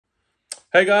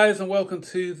Hey guys, and welcome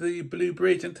to the Blue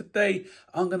Bridge, and today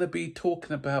I'm going to be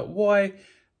talking about why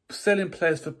selling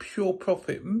players for pure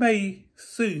profit may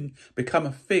soon become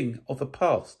a thing of the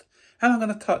past. And I'm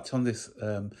going to touch on this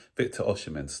Victor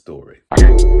Oshimen story.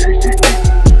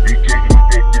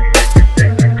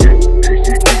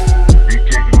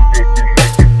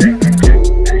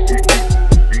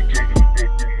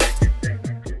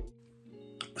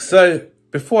 So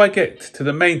before I get to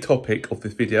the main topic of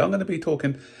this video, I'm going to be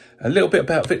talking a little bit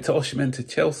about Victor Oshimen to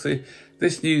Chelsea.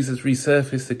 This news has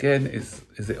resurfaced again. Is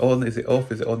it on? Is it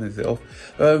off? Is it on? Is it off?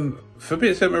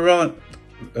 Fabrizio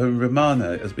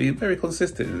Romano has been very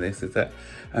consistent in this. Is that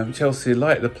Chelsea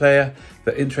like the player,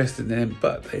 they're interested in him,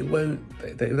 but they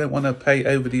don't want to pay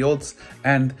over the odds,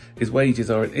 and his wages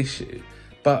are an issue.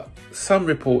 But some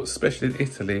reports, especially in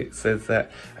Italy, it says that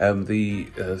the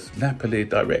Napoli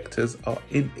directors are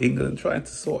in England trying to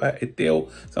sort out a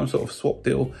deal, some sort of swap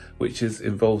deal, which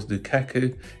involves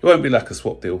Lukaku. It won't be like a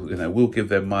swap deal, you know. We'll give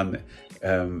them money.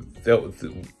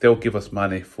 They'll give us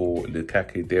money for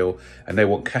Lukaku deal, and they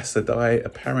want Casadei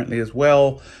apparently as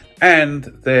well. And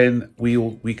then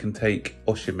we can take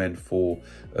Oshimen for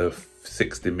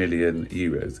 60 million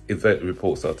euros if the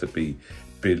reports are to be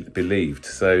believed.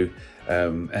 So.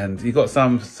 And you got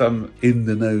some in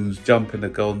the nose jumping the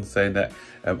gun saying that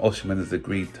Oshimen has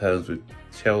agreed terms with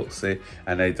Chelsea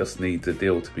and they just need the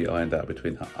deal to be ironed out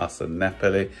between us and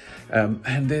Napoli.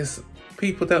 And there's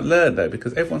people don't learn though,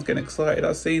 because everyone's getting excited.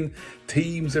 I've seen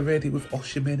teams already with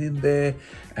Oshimen in there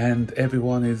and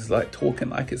everyone is like talking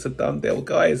like it's a done deal.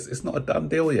 Guys, it's not a done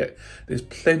deal yet. There's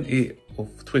plenty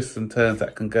of twists and turns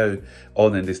that can go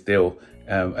on in this deal.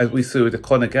 As we saw with the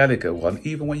Conor Gallagher one,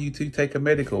 even when you two take a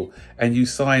medical and you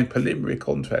sign preliminary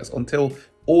contracts, until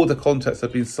all the contracts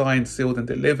have been signed, sealed and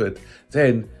delivered,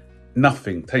 then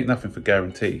take nothing for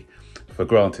granted,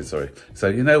 sorry. So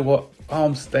you know what?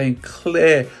 I'm staying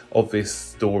clear of this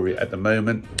story at the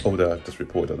moment, although I've just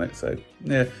reported on it, so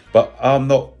yeah. But I'm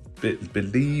not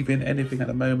believing anything at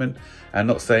the moment, and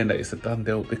not saying that it's a done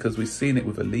deal, because we've seen it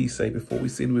with Elise before,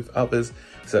 we've seen it with others.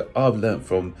 So I've learned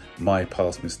from my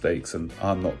past mistakes, and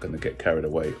I'm not going to get carried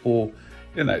away or,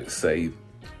 you know,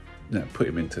 put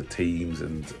him into teams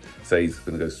and say he's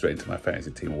going to go straight into my fantasy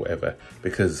team or whatever,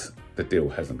 because the deal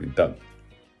hasn't been done.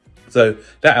 So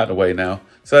that out of the way now.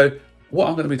 So what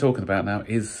I'm going to be talking about now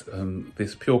is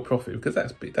this pure profit, because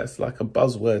that's like a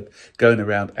buzzword going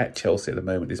around at Chelsea at the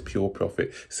moment, is pure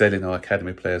profit, selling our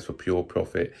academy players for pure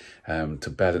profit to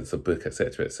balance the book,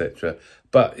 etc., etc.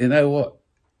 But you know what?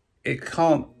 It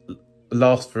can't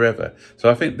last forever. So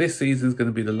I think this season is going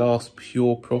to be the last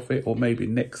pure profit, or maybe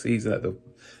next season at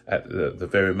the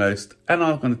very most. And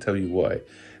I'm going to tell you why.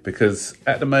 Because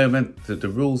at the moment, the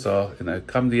rules are, you know,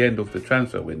 come the end of the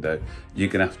transfer window, you're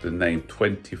going to have to name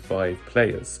 25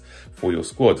 players for your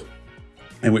squad,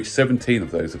 in which 17 of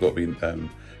those have got to be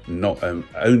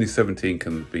only 17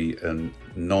 can be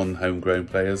non-homegrown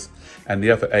players, and the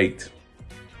other 8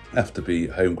 have to be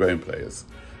homegrown players.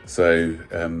 So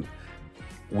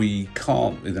we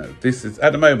can't, you know, this is,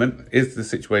 at the moment, is the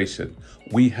situation.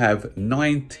 We have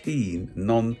 19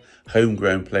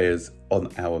 non-homegrown players on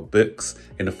our books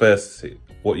in the first,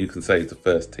 what you can say is the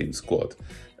first team squad.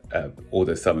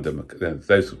 Although some of them,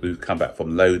 those who come back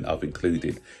from loan, I've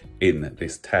included in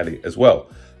this tally as well.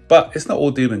 But it's not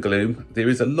all doom and gloom. There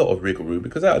is a lot of wriggle room,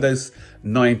 because out of those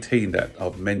 19 that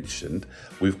I've mentioned,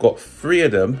 we've got 3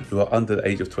 of them who are under the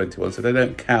age of 21, so they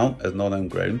don't count as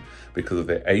non-homegrown because of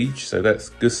their age. So that's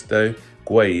Gusto,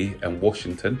 Gueye and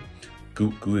Washington.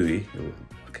 Gueye,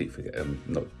 I keep forgetting, I'm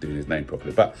not doing his name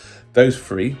properly, but those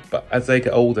 3, but as they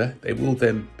get older, they will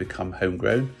then become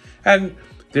homegrown. And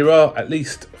there are at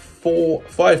least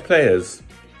 5 players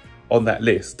on that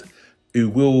list who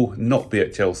will not be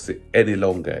at Chelsea any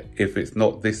longer. If it's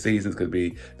not this season, it's going to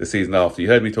be the season after. You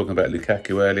heard me talking about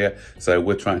Lukaku earlier, so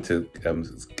we're trying to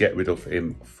get rid of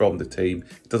him from the team.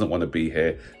 He doesn't want to be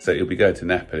here, so he'll be going to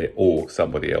Napoli or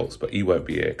somebody else, but he won't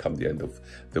be here come the end of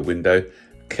the window.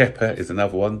 Kepa is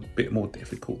another one, a bit more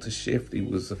difficult to shift.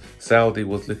 Saudi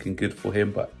was looking good for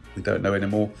him, but we don't know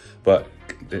anymore. But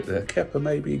the Kepa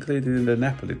may be included in the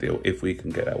Napoli deal if we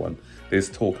can get that one. There's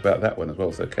talk about that one as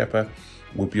well. So Kepa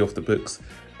will be off the books.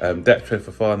 Datro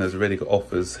Fofana has already got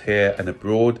offers here and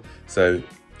abroad, so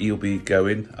he'll be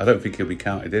going. I don't think he'll be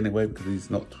counted anyway, because he's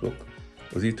not,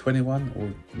 was he 21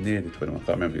 or nearly 21? I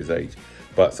can't remember his age.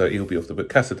 But so he'll be off the book.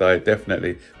 Casadei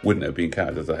definitely wouldn't have been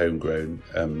counted as a homegrown,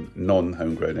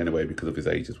 non-homegrown anyway, because of his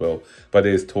age as well. But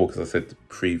there's talk, as I said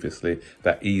previously,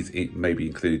 that he's maybe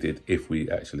included if we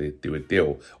actually do a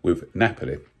deal with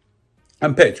Napoli.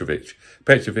 And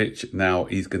Petrovic now,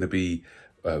 he's going to be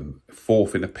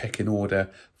fourth in the pecking order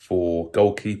for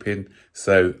goalkeeping.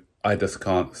 So I just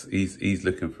can't, he's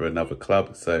looking for another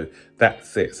club. So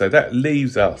that's it. So that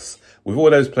leaves us, with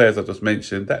all those players I've just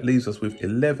mentioned, that leaves us with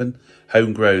 11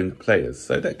 homegrown players.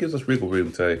 So that gives us wriggle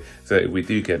room to, so if we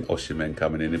do get an Oshimen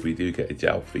coming in, if we do get a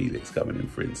João Felix coming in,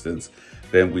 for instance,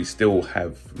 then we still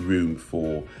have room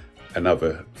for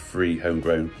another 3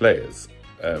 homegrown players.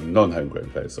 Non-homegrown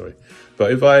players, sorry.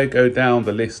 But if I go down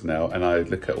the list now and I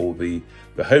look at all the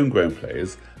homegrown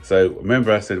players, so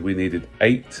remember I said we needed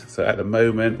 8. So at the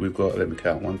moment we've got, let me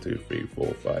count, 1, 2, 3,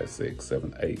 4, 5, 6,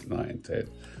 7, 8, 9, 10,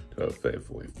 12, 13,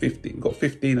 14, 15. We've got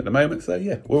 15 at the moment, so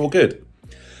yeah, we're all good.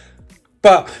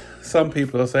 But some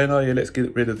people are saying, oh yeah, let's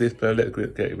get rid of this player, let's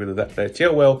get rid of that player.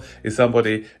 Chilwell is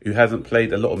somebody who hasn't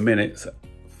played a lot of minutes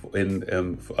in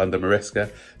under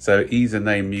Maresca, so he's a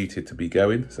name muted to be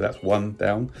going, so that's 1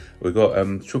 down. We've got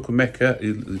Chukwuemeka,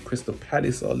 who Crystal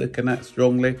Palace are looking at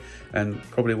strongly and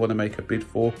probably want to make a bid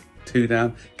for, 2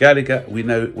 down. Gallagher, we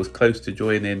know it was close to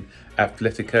joining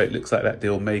Atletico. It looks like that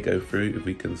deal may go through if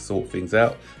we can sort things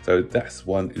out, so that's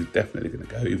one who's definitely going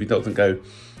to go. If he doesn't go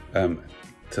to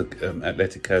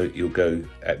Atletico, he'll go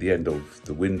at the end of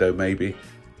the window maybe,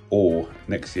 or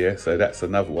next year, so that's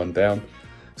another 1 down.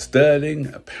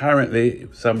 Sterling, apparently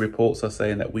some reports are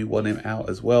saying that we want him out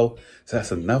as well, so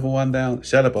that's another 1 down.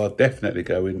 Chalobah definitely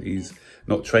going, he's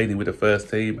not training with the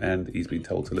first team and he's been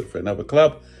told to look for another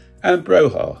club. And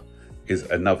Broha is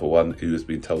another one who has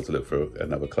been told to look for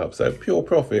another club. So pure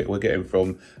profit we're getting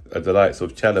from the likes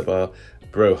of Chalobah,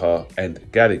 Broha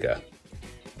and Gallagher.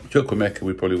 Chukwuemeka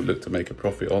we probably would look to make a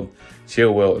profit on.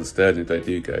 Chilwell and Sterling, if they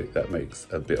do go, that makes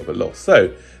a bit of a loss.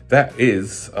 So that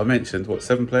is, I mentioned, what,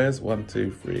 7 players? 1,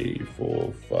 2, 3,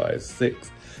 4, 5,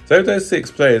 6. So if those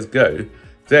 6 players go,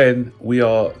 then we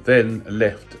are then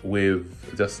left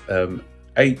with just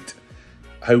 8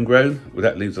 homegrown. Well,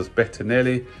 that leaves us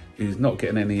Bettinelli, who's not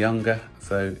getting any younger.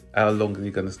 So how long is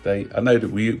he going to stay? I know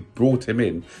that we brought him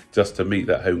in just to meet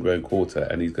that homegrown quota,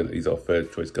 and he's our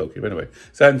 3rd choice goalkeeper anyway.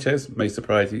 Sanchez may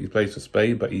surprise you. He plays for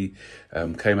Spain, but he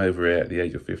came over here at the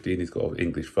age of 15. He's got an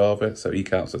English father, so he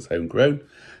counts as homegrown.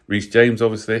 Reece James,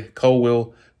 obviously.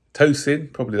 Colwill,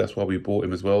 Tosin, probably that's why we bought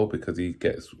him as well, because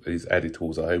he's added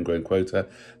towards our homegrown quota.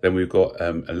 Then we've got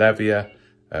Alavia,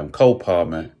 Cole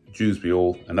Palmer, Dewsbury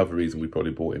Hall, another reason we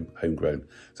probably bought him homegrown.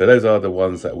 So those are the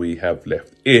ones that we have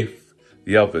left. If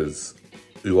the others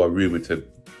who are rumoured to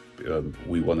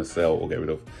we want to sell or get rid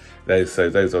of, those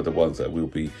are the ones that we'll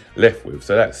be left with.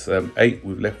 So that's 8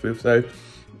 we've left with. So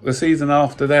the season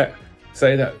after that,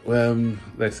 say that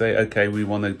they say, okay, we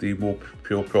want to do more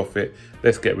pure profit.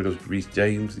 Let's get rid of Reece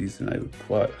James. He's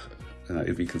quite,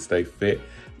 if he can stay fit.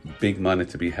 Big money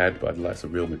to be had by the likes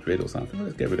of Real Madrid or something.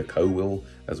 Let's get rid of Colwill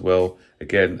as well.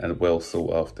 Again, a well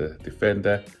sought after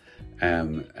defender.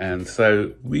 And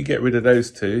so we get rid of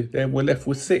those 2. Then we're left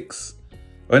with 6.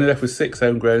 We're only left with 6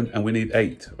 homegrown, and we need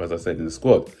 8, as I said, in the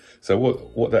squad. So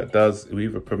what that does, we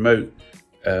either promote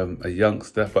a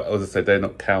youngster, but as I said, they're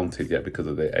not counted yet because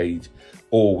of their age,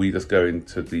 or we just go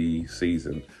into the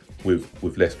season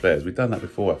with less players. We've done that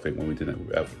before, I think, when we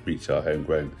didn't reach our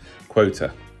homegrown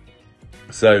quota.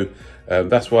 So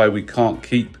that's why we can't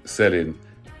keep selling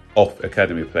off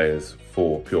academy players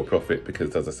for pure profit,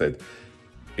 because as I said,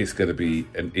 it's going to be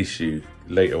an issue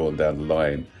later on down the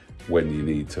line when you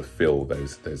need to fill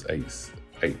those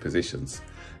 8 positions.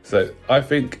 So I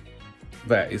think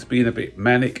that it's been a bit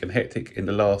manic and hectic in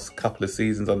the last couple of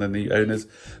seasons under new owners,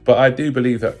 but I do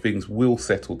believe that things will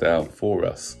settle down for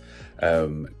us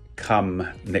come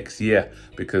next year,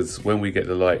 because when we get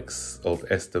the likes of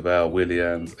Esteval,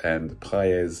 Williams and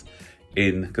Paez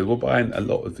in, because we're buying a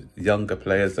lot of younger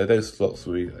players, so those slots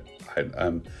we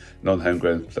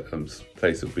non-homegrown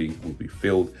place will be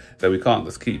filled. So we can't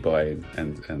just keep buying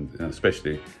and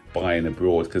especially buying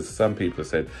abroad, because some people have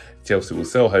said Chelsea will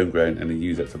sell homegrown and then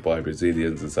use it to buy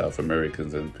Brazilians and South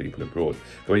Americans and people abroad.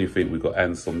 But when you think we've got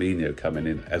Anselmino coming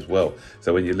in as well,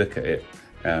 so when you look at it,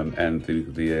 and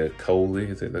the Coley,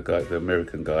 is it the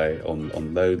American guy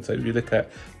on loan? So if you look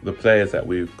at the players that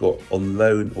we've got on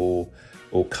loan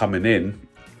or coming in,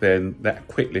 then that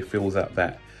quickly fills up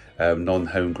that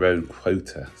non-homegrown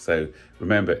quota. So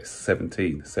remember, it's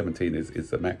 17. 17 is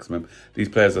the maximum. These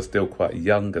players are still quite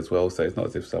young as well, so it's not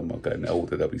as if someone getting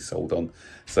older they'll be sold on.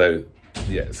 So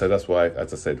yeah, so that's why,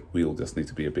 as I said, we'll just need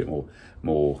to be a bit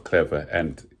more clever,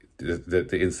 and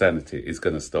the insanity is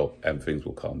going to stop and things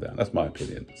will calm down. That's my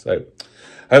opinion. So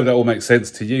I hope that all makes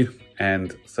sense to you,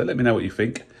 and so let me know what you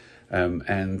think.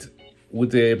 And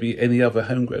would there be any other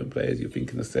homegrown players you're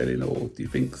thinking of selling, or do you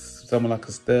think someone like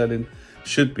a Sterling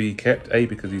should be kept, A,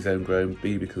 because he's homegrown,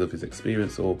 B, because of his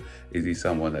experience, or is he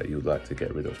someone that you'd like to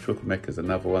get rid of? Chukwuemeka's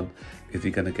another one. Is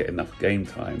he going to get enough game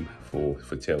time for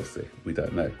Chelsea? We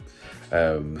don't know.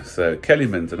 So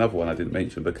Kellyman's another one I didn't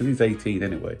mention because he's 18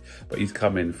 anyway, but he's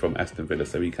coming from Aston Villa,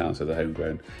 so he counts as a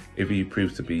homegrown. If he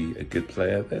proves to be a good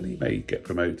player, then he may get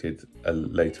promoted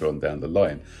later on down the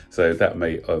line. So that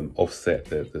may offset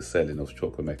the selling of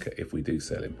Chukwuemeka if we do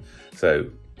sell him. So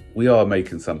we are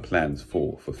making some plans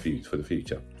for the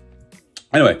future.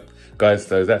 Anyway, guys,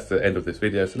 so that's the end of this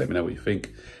video. So let me know what you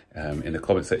think in the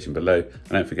comment section below. And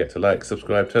don't forget to like,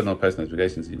 subscribe, turn on post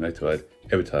notifications so you're notified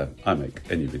every time I make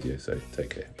a new video. So take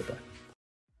care. Bye-bye.